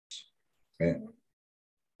Uh,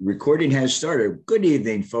 Recording has started. Good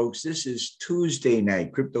evening, folks. This is Tuesday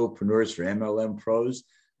night, Cryptopreneurs for MLM Pros.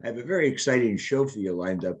 I have a very exciting show for you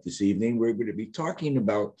lined up this evening. We're going to be talking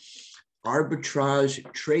about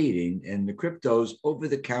arbitrage trading and the cryptos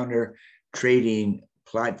over-the-counter trading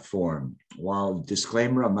platform. While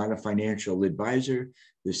disclaimer, I'm not a financial advisor.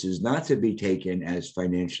 This is not to be taken as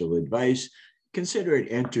financial advice. Consider it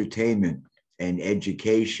entertainment and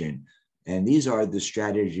education. And these are the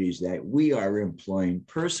strategies that we are employing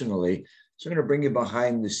personally. So I'm going to bring you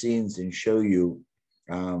behind the scenes and show you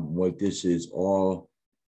what this is all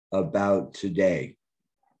about today.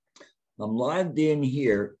 I'm logged in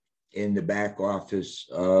here in the back office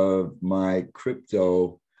of my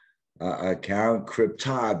crypto account.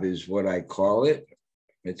 Cryptob is what I call it.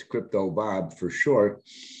 It's Crypto Bob for short.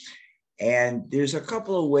 And there's a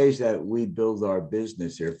couple of ways that we build our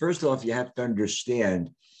business here. First off, you have to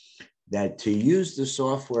understand that to use the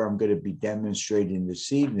software I'm going to be demonstrating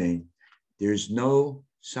this evening, there's no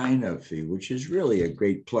sign-up fee, which is really a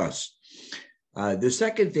great plus. The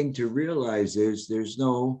second thing to realize is there's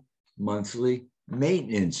no monthly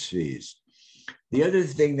maintenance fees. The other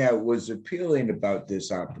thing that was appealing about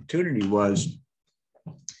this opportunity was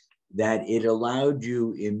that it allowed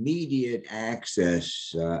you immediate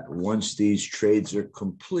access once these trades are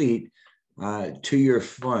complete to your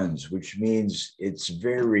funds, which means it's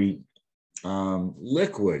very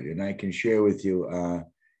liquid. And I can share with you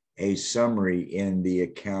a summary in the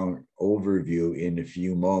account overview in a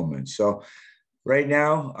few moments. So right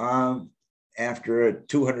now, after a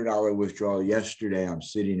 $200 withdrawal yesterday, I'm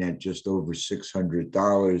sitting at just over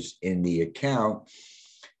 $600 in the account.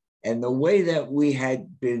 And the way that we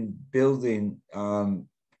had been building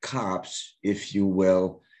Cotps, if you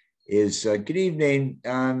will, is good evening,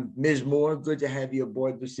 Ms. Moore. Good to have you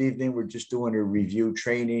aboard this evening. We're just doing a review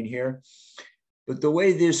training here. But the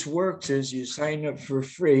way this works is you sign up for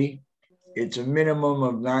free. It's a minimum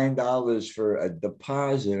of $9 for a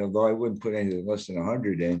deposit, although I wouldn't put anything less than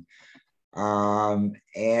 100 in.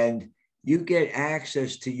 And you get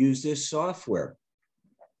access to use this software.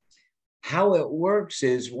 How it works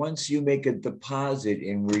is once you make a deposit,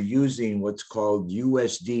 and we're using what's called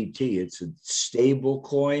USDT, it's a stable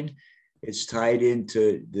coin. It's tied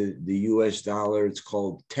into the US dollar. It's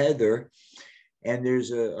called Tether. And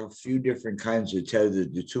there's a few different kinds of Tether.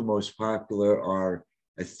 The two most popular are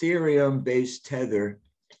Ethereum-based Tether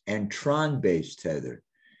and Tron-based Tether.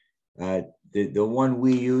 The one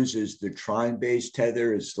we use is the Tron-based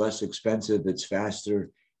Tether. It's less expensive, it's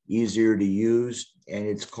faster, easier to use, and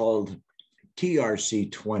it's called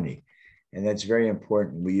TRC20. And that's very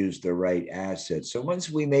important. We use the right asset. So once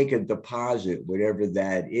we make a deposit, whatever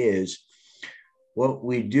that is, what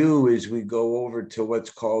we do is we go over to what's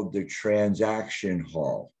called the transaction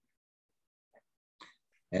hall.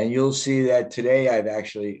 And you'll see that today I've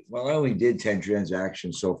actually, well, I only did 10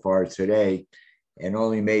 transactions so far today and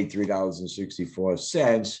only made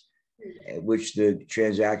 $3.64, which the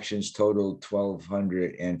transactions totaled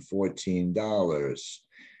 $1,214.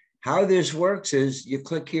 How this works is you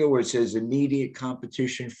click here where it says immediate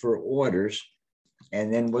competition for orders.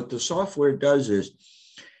 And then what the software does is,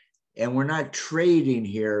 and we're not trading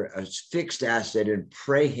here a fixed asset and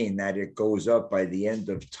praying that it goes up by the end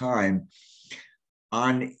of time.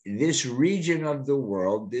 On this region of the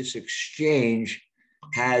world, this exchange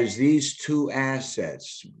has these two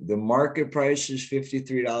assets. The market price is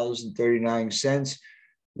 $53.39.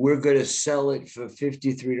 We're going to sell it for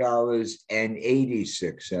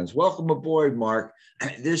 $53.86. Welcome aboard, Mark.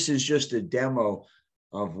 This is just a demo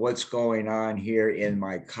of what's going on here in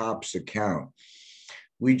my Cotps account.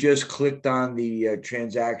 We just clicked on the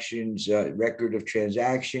transactions, record of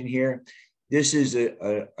transaction here. This is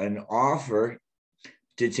an offer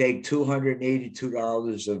to take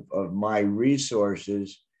 $282 of my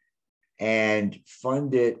resources and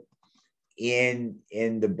fund it in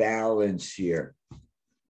the balance here.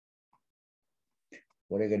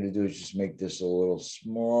 What I'm going to do is just make this a little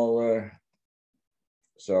smaller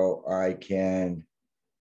so I can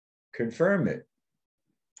confirm it.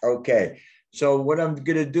 Okay, so what I'm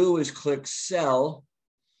going to do is click sell.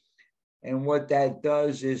 And what that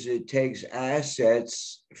does is it takes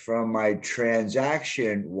assets from my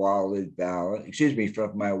transaction wallet balance,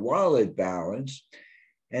 from my wallet balance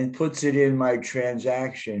and puts it in my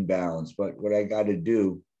transaction balance. But what I got to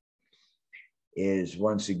do is,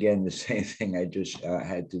 once again, the same thing I just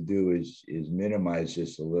had to do is minimize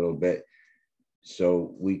this a little bit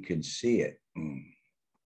so we can see it.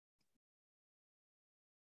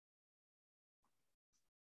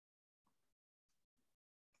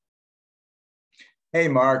 Hey,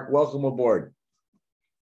 Mark, welcome aboard.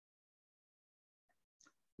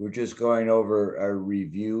 we're just going over a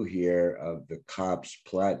review here of the Cotps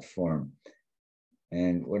platform.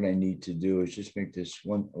 And what I need to do is just make this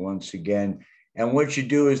once again. And what you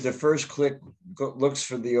do is the first click looks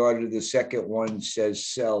for the order. The second one says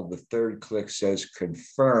sell. The third click says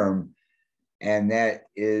confirm. And that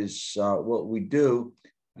is what we do.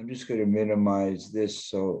 I'm just going to minimize this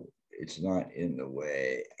so it's not in the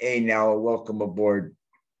way. Hey, now welcome aboard.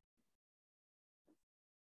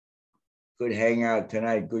 Good hangout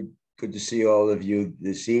tonight. Good to see all of you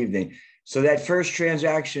this evening. So that first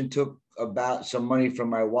transaction took about some money from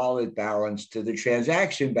my wallet balance to the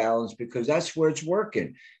transaction balance because that's where it's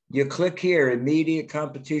working. You click here, immediate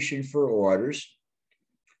competition for orders.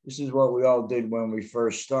 This is what we all did when we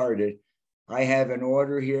first started. I have an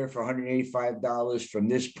order here for $185 from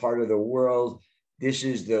this part of the world. This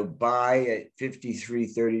is the buy at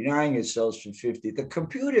 $53.39. It sells for $50. The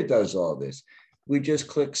computer does all this. We just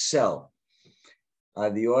click sell.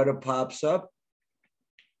 The order pops up.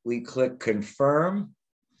 We click confirm.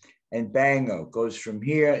 And bango, goes from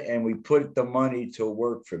here, and we put the money to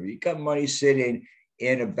work for me. You got money sitting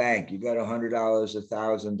in a bank. You got $100,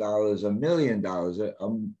 $1,000, $1 million. A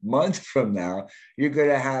month from now, you're going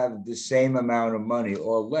to have the same amount of money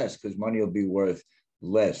or less because money will be worth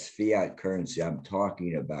less. Fiat currency I'm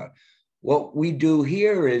talking about. What we do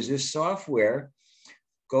here is this software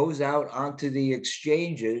goes out onto the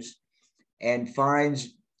exchanges and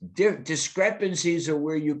finds discrepancies are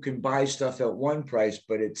where you can buy stuff at one price,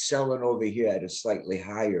 but it's selling over here at a slightly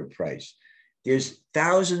higher price. There's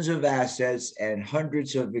thousands of assets and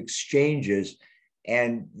hundreds of exchanges,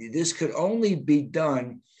 and this could only be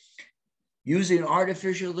done using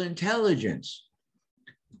artificial intelligence.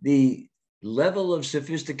 The level of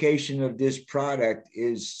sophistication of this product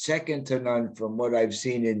is second to none from what I've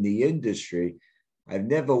seen in the industry. I've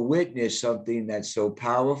never witnessed something that's so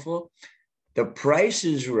powerful. The price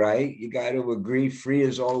is right. You got to agree, free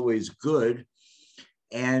is always good.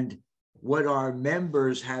 And what our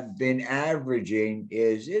members have been averaging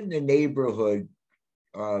is in the neighborhood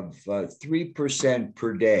of 3%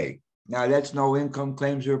 per day. Now, that's no income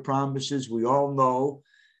claims or promises. We all know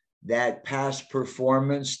that past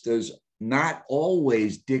performance does not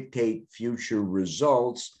always dictate future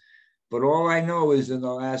results. But all I know is in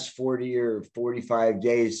the last 40 or 45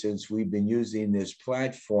 days since we've been using this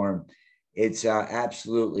platform, it's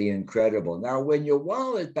absolutely incredible. Now, when your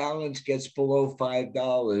wallet balance gets below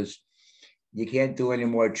 $5, you can't do any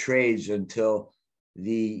more trades until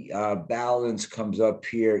the balance comes up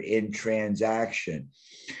here in transaction.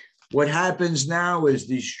 What happens now is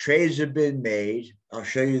these trades have been made. I'll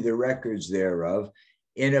show you the records thereof.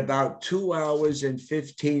 In about 2 hours and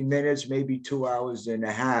 15 minutes, maybe 2 hours and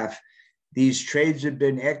a half, these trades have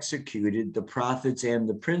been executed. The profits and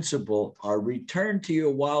the principal are returned to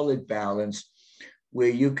your wallet balance, where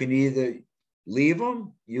you can either leave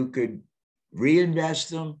them, you could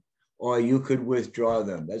reinvest them, or you could withdraw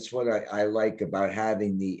them. That's what I like about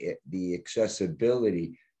having the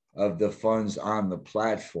accessibility of the funds on the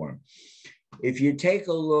platform. If you take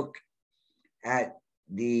a look at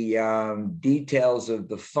the details of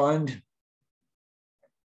the fund,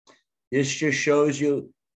 this just shows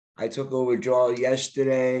you I took a withdrawal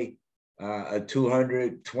yesterday, a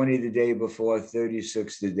 220 the day before,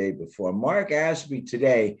 36 the day before. Mark asked me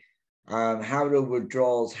today, how do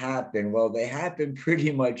withdrawals happen? Well, they happen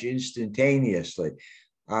pretty much instantaneously.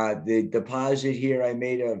 The deposit here I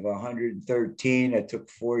made of 113, I took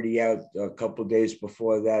 40 out a couple of days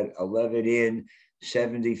before that, 11 in,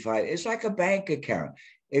 75. It's like a bank account,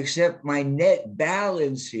 except my net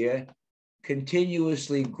balance here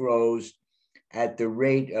continuously grows at the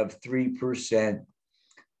rate of 3%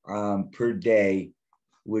 per day,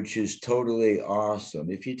 which is totally awesome.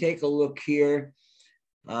 If you take a look here,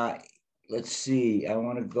 let's see, I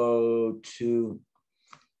want to go to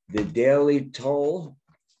the daily toll.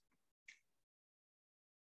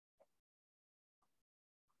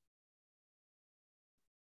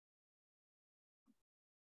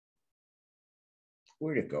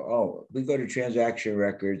 Where'd it go? Oh, we go to transaction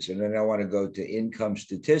records, and then I want to go to income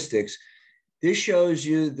statistics. This shows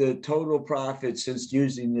you the total profit since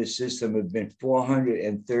using this system have been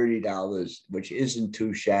 $430, which isn't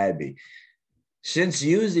too shabby. Since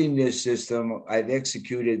using this system, I've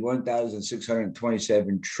executed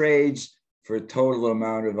 1,627 trades for a total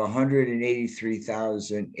amount of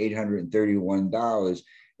 $183,831.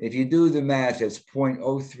 If you do the math, that's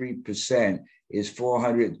 0.03% is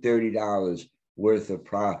 $430 worth of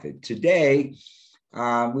profit. Today,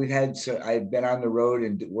 I've been on the road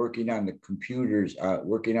and working on the computers,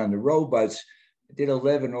 working on the robots. I did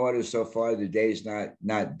 11 orders so far. The day's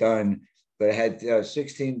not done, but I had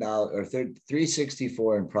 $16 or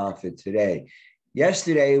 $364 in profit today.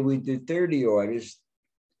 Yesterday we did 30 orders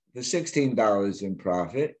for $16 in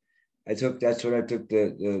profit. That's when I took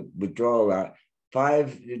the withdrawal out.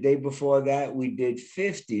 The day before that we did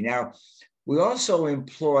 50. Now we also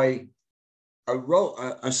employ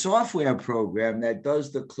a software program that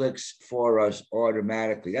does the clicks for us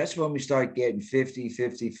automatically. That's when we start getting 50,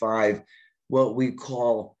 55, what we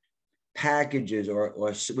call packages, or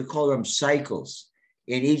we call them cycles.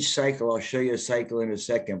 In each cycle, I'll show you a cycle in a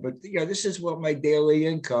second, but this is what my daily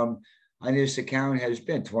income on this account has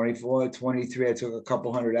been: 24, 23. I took a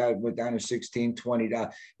couple hundred out, went down to 16,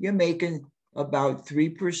 $20. You're making about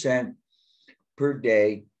 3% per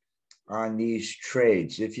day on these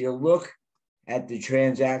trades. If you look at the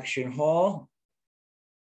transaction haul,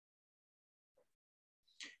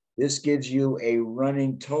 this gives you a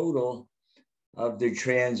running total of the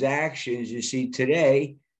transactions you see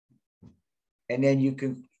today. And then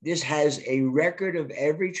this has a record of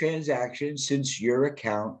every transaction since your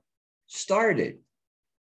account started.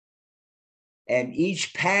 And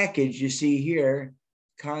each package you see here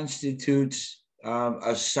constitutes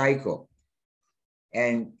a cycle.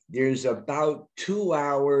 And there's about 2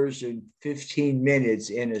 hours and 15 minutes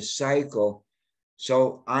in a cycle.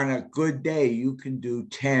 So on a good day, you can do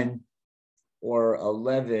 10 or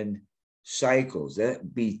 11 cycles.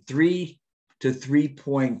 That'd be 3 to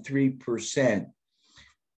 3.3%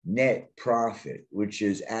 net profit, which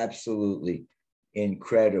is absolutely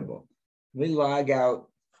incredible. Let me log out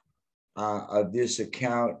of this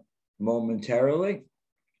account momentarily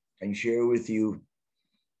and share with you,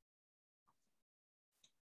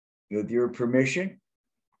 with your permission,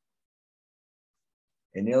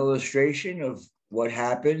 an illustration of what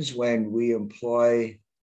happens when we employ,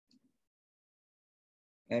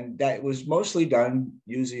 and that was mostly done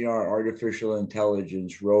using our artificial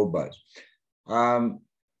intelligence robots.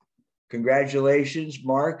 Congratulations,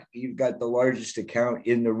 Mark. You've got the largest account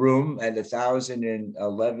in the room at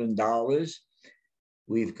 $1,011.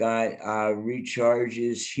 We've got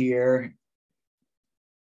recharges here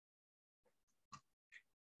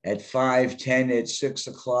at 5:10 at 6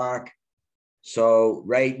 o'clock. So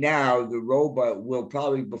right now, the robot will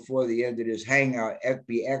probably, before the end of this hangout,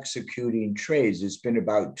 be executing trades. It's been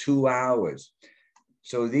about 2 hours.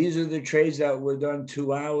 So these are the trades that were done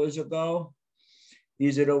 2 hours ago.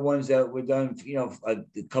 These are the ones that were done, a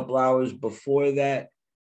couple hours before that.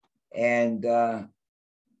 And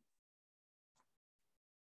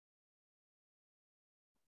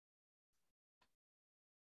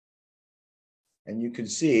you can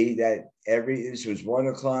see that this was 1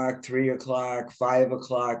 o'clock, 3 o'clock, 5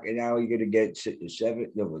 o'clock, and now you're going to get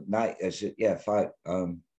 7, no, 9, 5.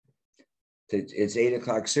 It's 8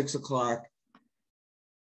 o'clock, 6 o'clock.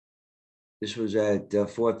 This was at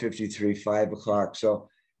 4:53, 5 o'clock. So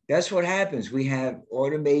that's what happens. We have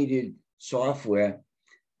automated software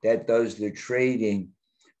that does the trading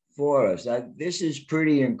for us. Now, this is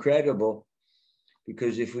pretty incredible,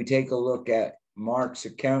 because if we take a look at Mark's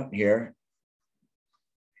account here,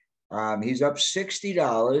 he's up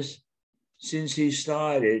 $60 since he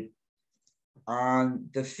started on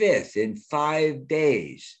the 5th, in 5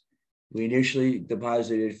 days. We initially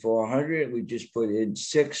deposited 400. We just put in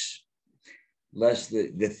 6, less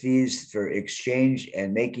the fees for exchange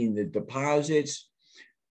and making the deposits.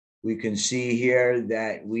 We can see here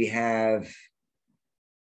that we have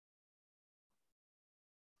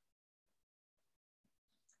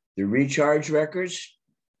the recharge records,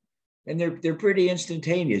 and they're pretty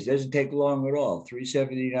instantaneous. It doesn't take long at all.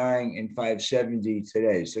 379 and 570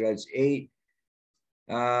 today. So that's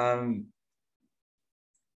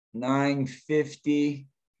 950,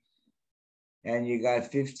 and you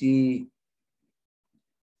got 50,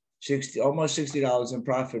 60, almost $60 in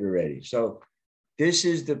profit already. So this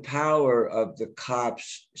is the power of the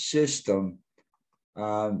Cotps system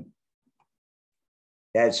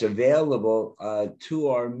that's available to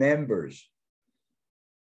our members.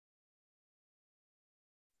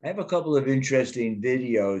 I have a couple of interesting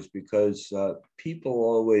videos, because people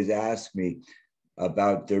always ask me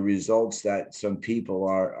about the results that some people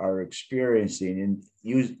are experiencing and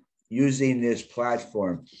using this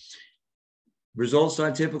platform. Results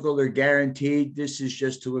aren't typical, they're guaranteed. This is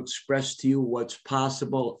just to express to you what's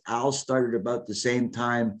possible. Al started about the same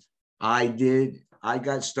time I did. I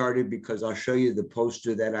got started because I'll show you the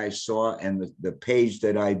poster that I saw and the page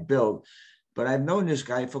that I built. But I've known this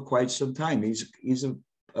guy for quite some time. He's a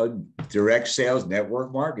direct sales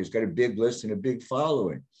network marketer. He's got a big list and a big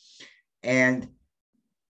following. And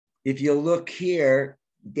if you look here,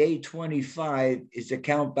 day 25, his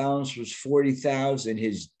account balance was 40,000.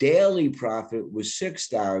 His daily profit was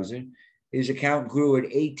 6,000. his account grew at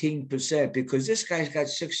 18% because this guy's got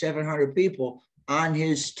 600-700 people on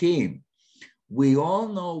his team. We all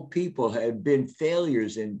know people have been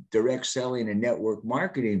failures in direct selling and network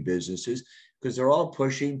marketing businesses because they're all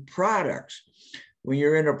pushing products. When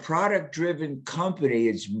you're in a product-driven company,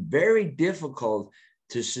 it's very difficult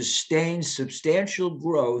to sustain substantial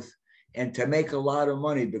growth and to make a lot of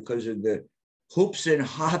money because of the hoops and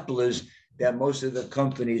hopplas that most of the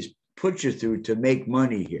companies put you through to make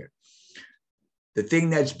money here. The thing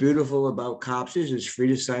that's beautiful about Cotps is it's free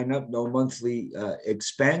to sign up, no monthly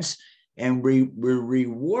expense, and we're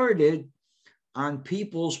rewarded on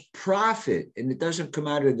people's profit. And it doesn't come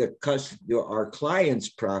out of our client's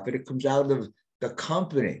profit. It comes out of the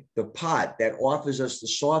company, the pot that offers us the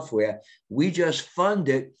software. We just fund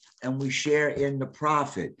it and we share in the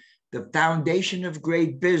profit. The foundation of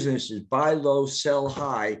great business is buy low, sell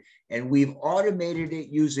high. And we've automated it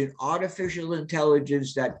using artificial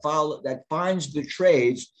intelligence that finds the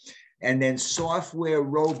trades, and then software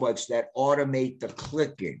robots that automate the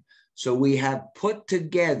clicking. So we have put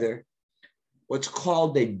together what's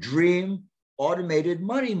called a dream automated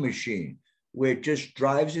money machine, where it just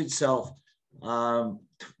drives itself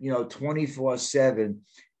 24/7,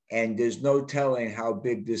 and there's no telling how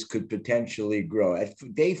big this could potentially grow. At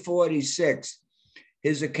day 46,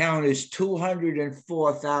 his account is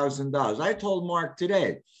 $204,000. I told Mark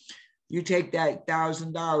today, you take that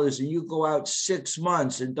 $1,000 and you go out 6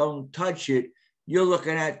 months and don't touch it, you're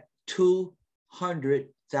looking at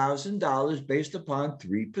 $200,000 based upon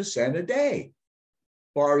 3% a day,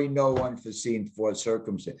 barring no unforeseen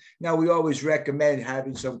circumstance. Now, we always recommend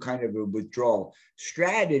having some kind of a withdrawal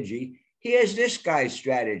strategy. Here's this guy's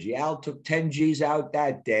strategy. Al took 10 G's out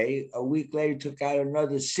that day. A week later, took out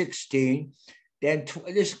another 16. Then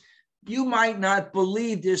you might not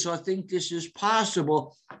believe this or think this is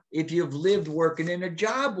possible if you've lived working in a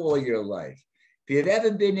job all your life. If you've ever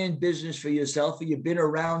been in business for yourself or you've been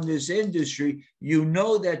around this industry, you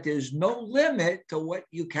know that there's no limit to what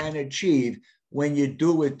you can achieve when you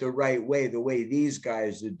do it the right way, the way these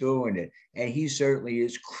guys are doing it. And he certainly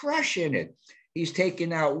is crushing it. He's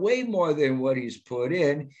taken out way more than what he's put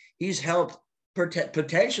in. He's helped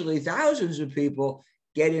potentially thousands of people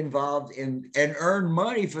get involved in and earn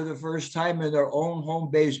money for the first time in their own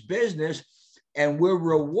home-based business. And we're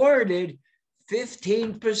rewarded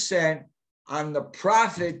 15% on the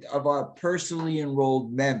profit of our personally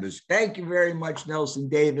enrolled members. Thank you very much, Nelson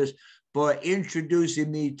Davis, for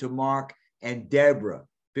introducing me to Mark and Deborah,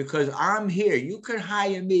 because I'm here. You can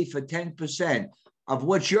hire me for 10% of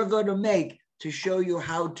what you're going to make to show you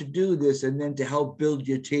how to do this, and then to help build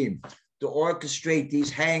your team, to orchestrate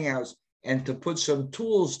these hangouts, and to put some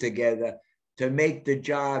tools together to make the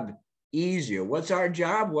job easier. What's our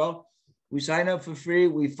job? Well, we sign up for free.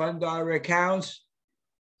 We fund our accounts.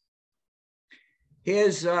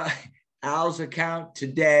 Here's Al's account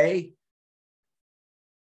today.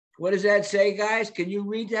 What does that say, guys? Can you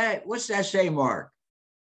read that? What's that say, Mark?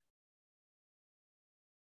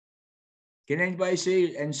 Can anybody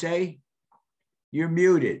see and say? You're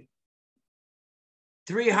muted.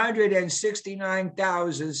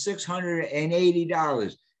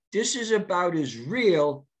 $369,680. This is about as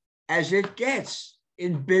real as it gets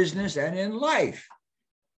in business and in life.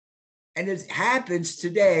 And it happens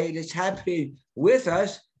today, and it's happening with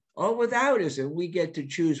us or without us, and we get to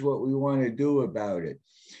choose what we want to do about it.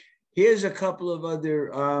 Here's a couple of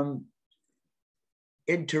other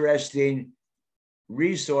interesting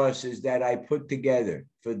resources that I put together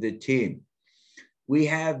for the team. We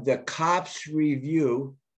have the Cotps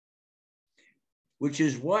review, which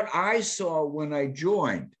is what I saw when I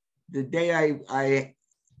joined. The day I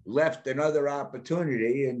left another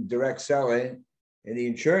opportunity in direct selling in the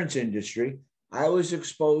insurance industry, I was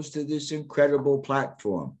exposed to this incredible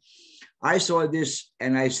platform. I saw this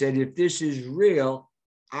and I said, if this is real,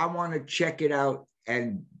 I want to check it out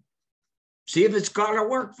and see if it's going to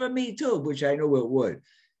work for me too, which I knew it would.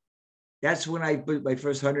 That's when I put my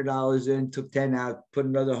first $100 in, took 10 out, put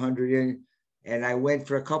another 100 in, and I went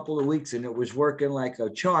for a couple of weeks and it was working like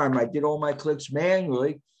a charm. I did all my clicks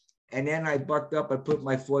manually, and then I bucked up. I put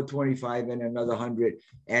my 425 in, another 100,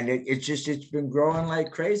 and it's been growing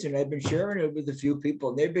like crazy. And I've been sharing it with a few people,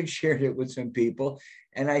 and they've been sharing it with some people,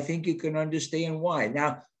 and I think you can understand why.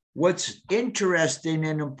 Now, what's interesting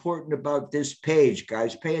and important about this page,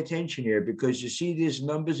 guys, pay attention here, because you see these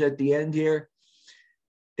numbers at the end here.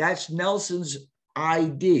 That's Nelson's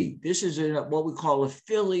ID. This is what we call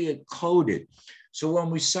affiliate coded. So when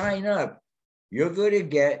we sign up, you're going to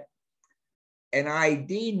get an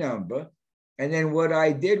ID number. And then what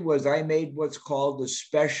I did was I made what's called a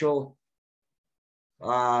special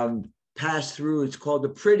pass through. It's called the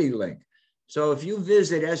pretty link. So if you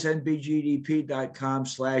visit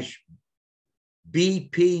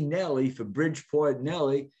snbgdp.com/BP Nelly for Bridgeport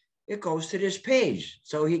Nelly, it goes to this page.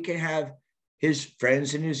 So he can have his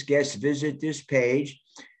friends and his guests visit this page.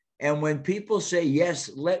 And when people say,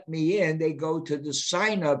 yes, let me in, they go to the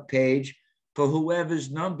sign up page for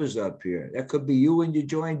whoever's number's up here. That could be you and you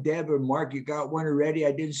joined Deb, or Mark, you got one already.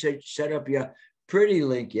 I didn't set up your pretty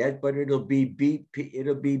link yet, but it'll be BP.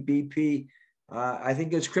 It'll be BP. I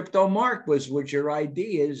think it's Crypto Mark was what your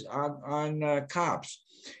ID is on Cotps.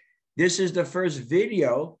 This is the first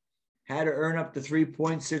video, how to earn up to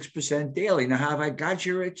 3.6% daily. Now, have I got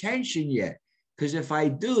your attention yet? Because if I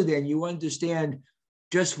do, then you understand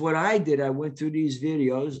just what I did. I went through these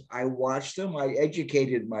videos, I watched them, I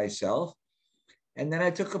educated myself, and then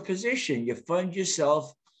I took a position. You fund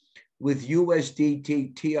yourself with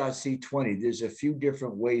USDT TRC20. There's a few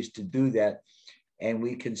different ways to do that, and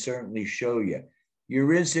we can certainly show you. You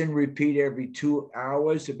rinse and repeat every 2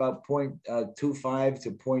 hours, about 0.25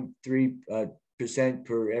 to 0.3%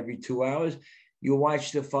 per every 2 hours. You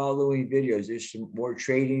watch the following videos. There's some more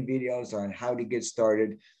trading videos on how to get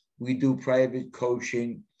started. We do private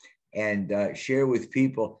coaching and share with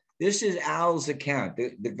people. This is Al's account.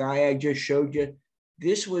 The guy I just showed you,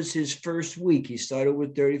 this was his first week. He started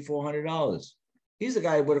with $3,400. He's the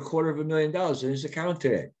guy with $250,000 in his account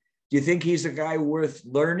today. Do you think he's a guy worth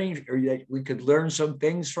learning, or that we could learn some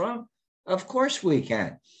things from? Of course we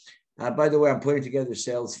can. By the way, I'm putting together a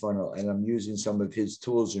sales funnel, and I'm using some of his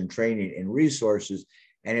tools and training and resources,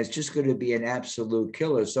 and it's just going to be an absolute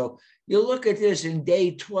killer. So you look at this in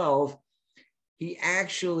day 12, he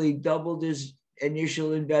actually doubled his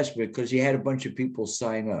initial investment because he had a bunch of people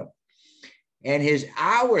sign up. And his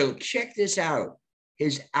hour, check this out,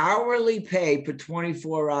 his hourly pay for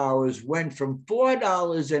 24 hours went from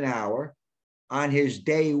 $4 an hour on his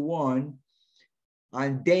day one.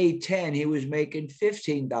 On day 10, he was making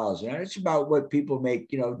 $15. Now, that's about what people make,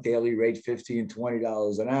 daily rate, $15,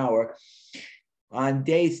 $20 an hour. On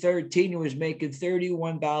day 13, he was making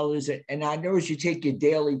 $31. And I notice you take your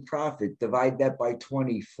daily profit, divide that by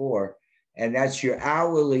 24, and that's your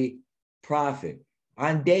hourly profit.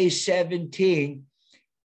 On day 17,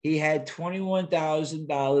 he had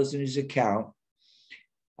 $21,000 in his account.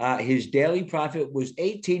 His daily profit was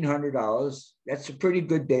 $1,800. That's a pretty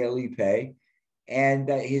good daily pay. And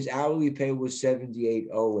his hourly pay was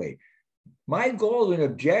 $78.08. My goal and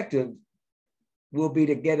objective will be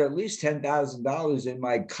to get at least $10,000 in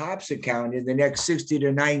my Cotps account in the next 60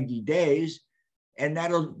 to 90 days. And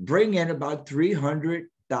that'll bring in about $300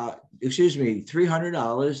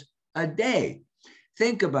 a day.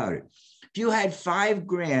 Think about it. If you had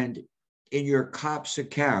 $5,000 in your Cotps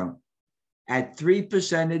account at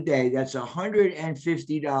 3% a day, that's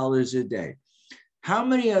 $150 a day. How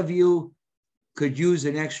many of you could use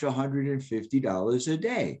an extra $150 a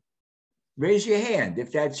day? Raise your hand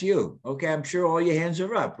if that's you. Okay, I'm sure all your hands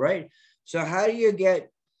are up, right? So how do you get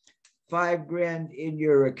 $5,000 in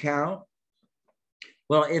your account?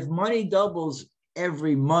 Well, if money doubles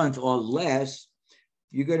every month or less,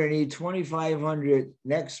 you're going to need $2,500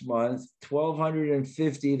 next month,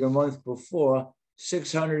 $1,250 the month before,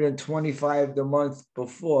 $625 the month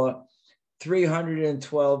before,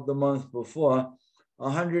 $312 the month before,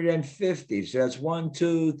 $150. So that's 1,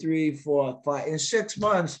 2, 3, 4, 5. In 6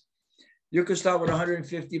 months, you could start with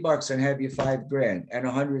 $150 and have your $5,000 and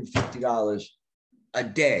 $150 a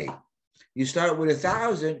day. You start with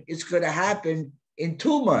 1,000, it's going to happen in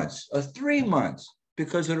 2 months or 3 months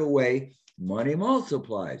because of the way money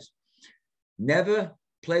multiplies. Never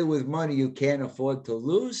play with money you can't afford to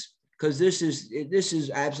lose, because this is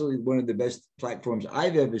absolutely one of the best platforms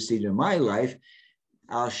I've ever seen in my life.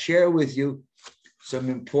 I'll share with you some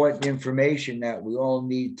important information that we all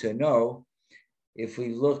need to know. If we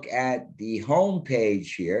look at the home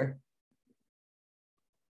page here,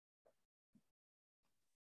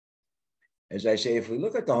 as I say, if we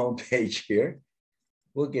look at the home page here,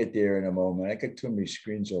 we'll get there in a moment. I got too many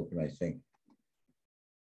screens open, I think.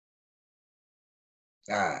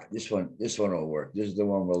 This one will work. This is the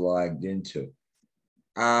one we're logged into.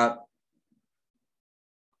 Oh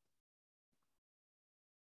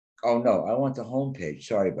no, I want the home page.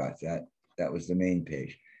 Sorry about that. That was the main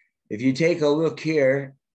page. If you take a look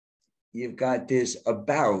here, you've got this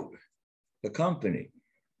about the company.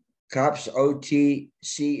 Cotps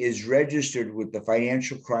OTC is registered with the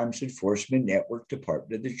Financial Crimes Enforcement Network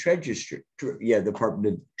Department of the Treasury.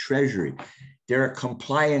 Department of Treasury. They're a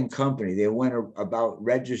compliant company. They went about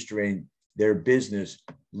registering their business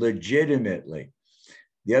legitimately.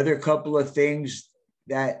 The other couple of things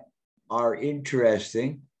that are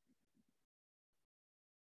interesting,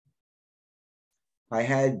 I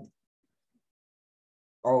had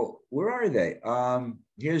Oh, where are they?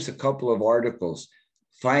 Here's a couple of articles.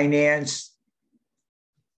 Finance,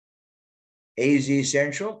 AZ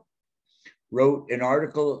Central wrote an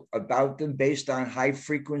article about them based on high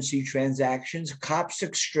frequency transactions. Cotps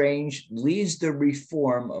Exchange leads the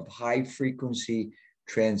reform of high frequency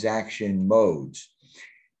transaction modes.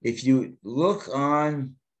 If you look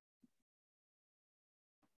on,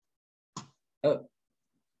 oh,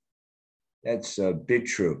 that's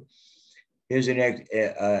BitTrue. Here's an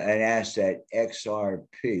asset,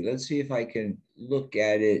 XRP. Let's see if I can look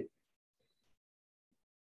at it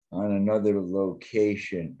on another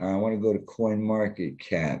location. I want to go to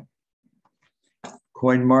CoinMarketCap.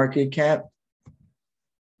 CoinMarketCap.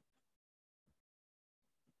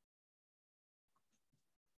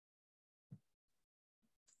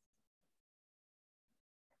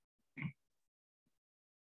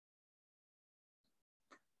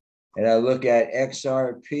 And I look at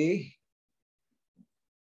XRP.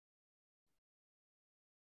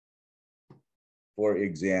 For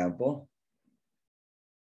example.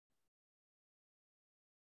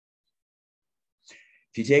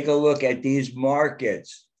 If you take a look at these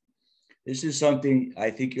markets, this is something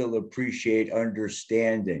I think you'll appreciate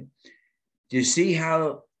understanding. Do you see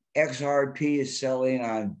how XRP is selling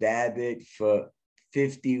on Babbitt for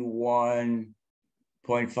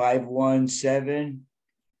 51.517?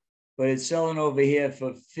 But it's selling over here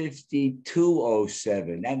for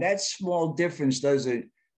 5207. Now that small difference doesn't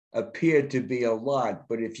appear to be a lot,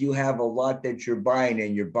 but if you have a lot that you're buying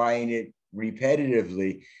and you're buying it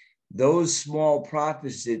repetitively, those small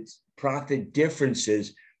profit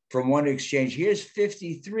differences from one exchange, here's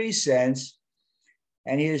 53 cents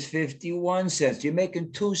and here's 51 cents. You're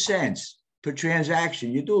making 2 cents per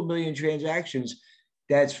transaction. You do 1 million transactions,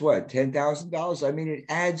 that's what, $10,000? I mean, it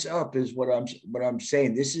adds up is what I'm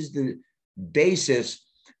saying. This is the basis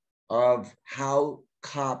of how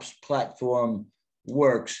Cotps platform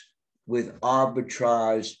works with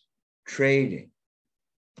arbitrage trading.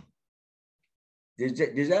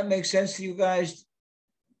 Does that make sense to you guys?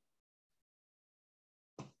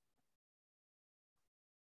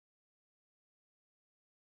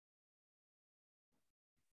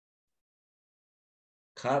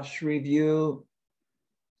 Cotps review.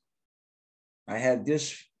 I have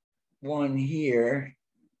this one here.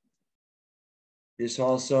 This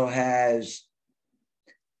also has,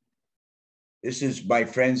 this is my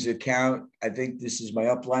friend's account. I think this is my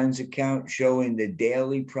upline's account showing the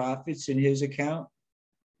daily profits in his account.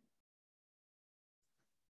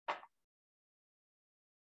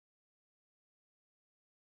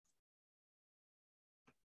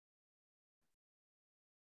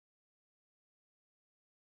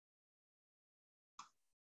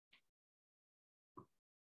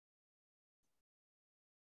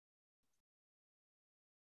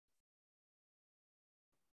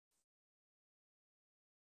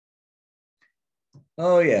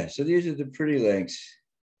 Oh yeah, so these are the pretty links,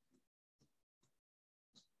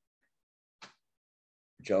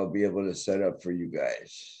 which I'll be able to set up for you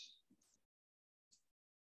guys.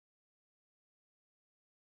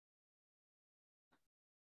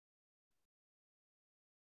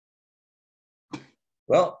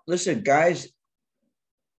 Well, listen, guys,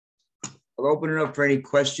 I'll open it up for any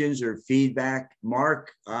questions or feedback.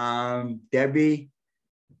 Mark, Debbie,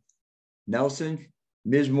 Nelson,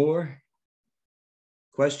 Ms. Moore,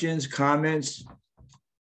 questions, comments?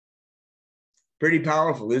 Pretty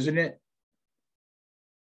powerful, isn't it?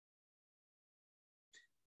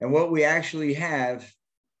 And what we actually have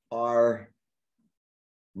are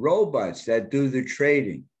robots that do the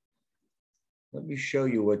trading. Let me show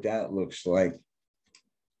you what that looks like.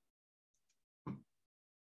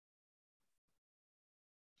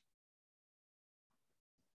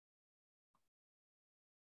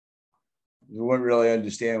 You wouldn't really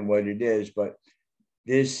understand what it is, but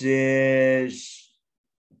this is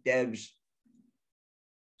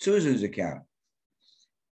Susan's account.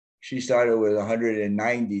 She started with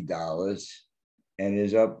 $190 and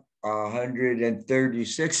is up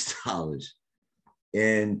 $136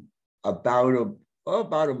 in about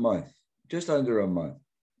a month, just under a month.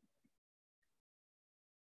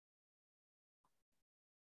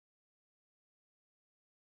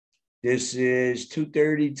 This is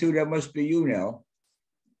 232. That must be you now.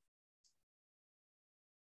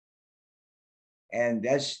 And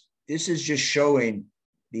this is just showing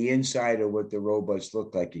the inside of what the robots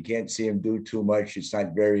look like. You can't see them do too much. It's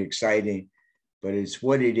not very exciting, but it's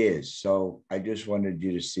what it is. So I just wanted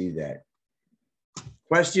you to see that.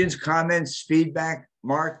 Questions, comments, feedback?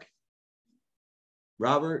 Mark,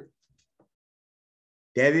 Robert,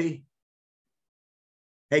 Debbie?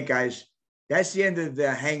 Hey guys, That's the end of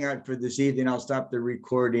the hangout for this evening. I'll stop the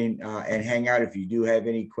recording and hang out if you do have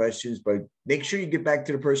any questions, but make sure you get back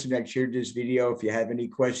to the person that shared this video. If you have any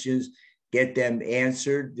questions, get them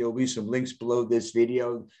answered. There'll be some links below this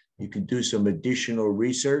video. You can do some additional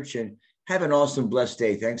research and have an awesome, blessed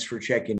day. Thanks for checking.